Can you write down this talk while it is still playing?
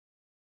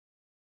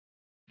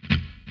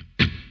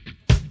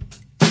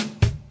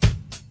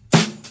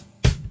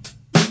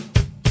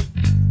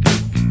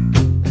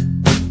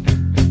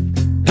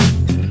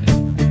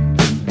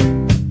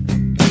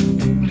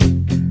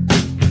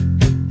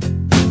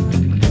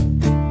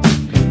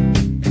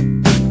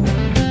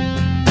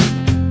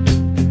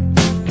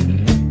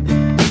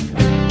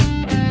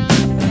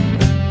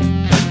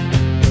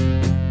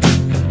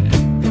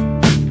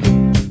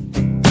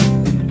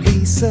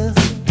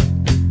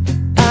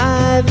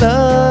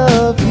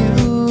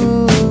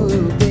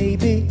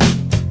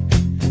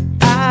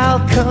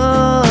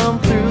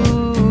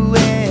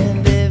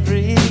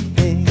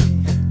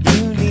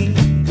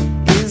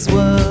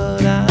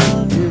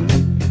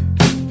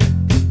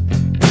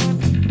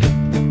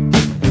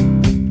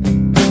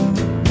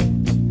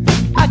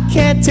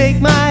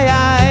take my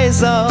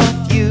eyes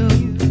off you.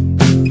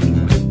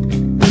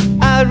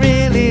 I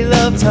really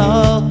love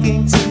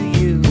talking to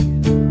you,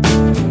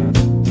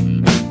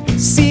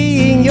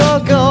 seeing your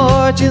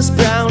gorgeous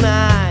brown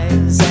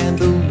eyes and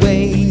the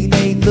way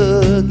they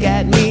look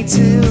at me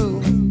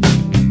too.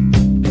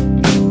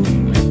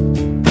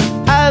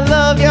 I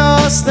love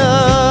your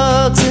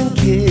snugs and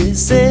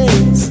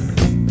kisses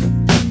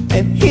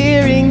and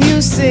hearing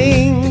you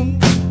sing,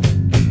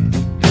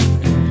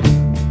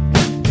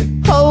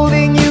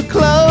 holding you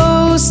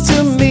close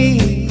to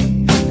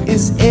me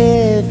is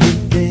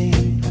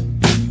everything.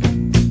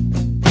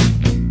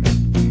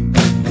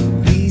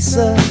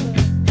 Lisa,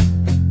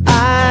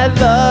 I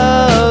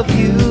love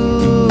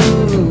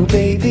you,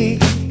 baby.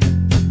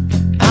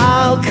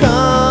 I'll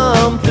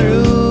come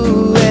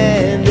through,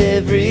 and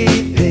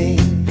everything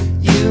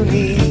you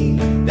need,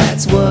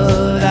 that's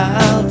what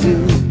I'll do.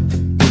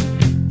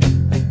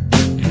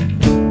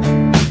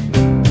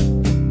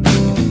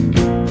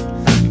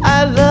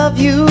 I love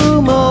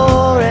you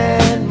more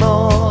and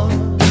more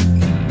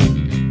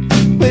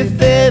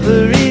with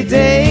every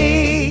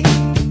day.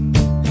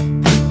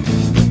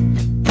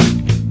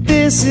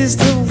 This is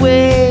the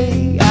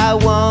way I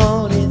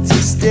want it to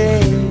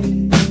stay.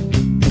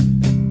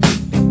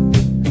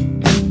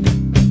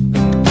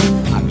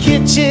 Our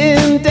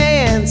kitchen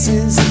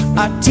dances,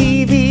 our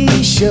TV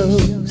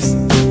shows,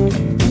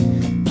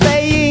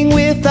 playing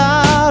with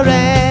our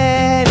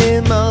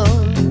animals,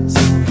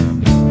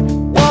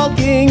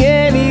 walking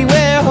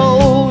anywhere,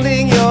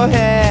 holding your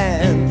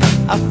hand.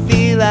 I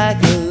feel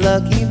like a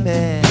lucky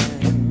man.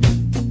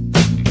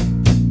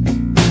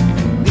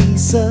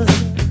 Lisa,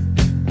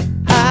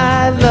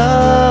 I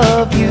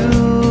love you,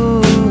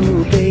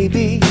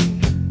 baby.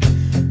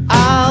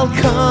 I'll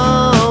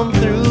come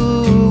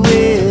through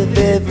with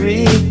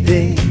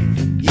everything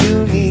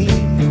you need,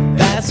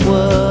 that's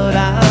what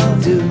I'll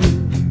do.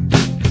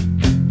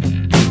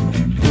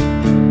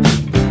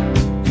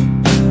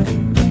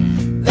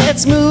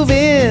 Let's move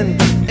in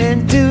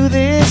and do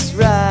this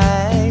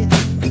right,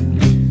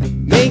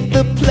 make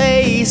the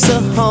place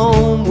a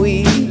home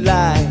we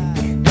like.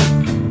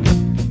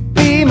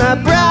 Be my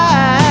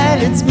bride,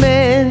 it's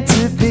meant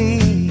to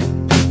be,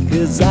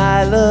 'cause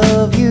I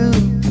love you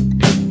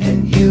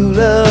and you love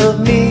me.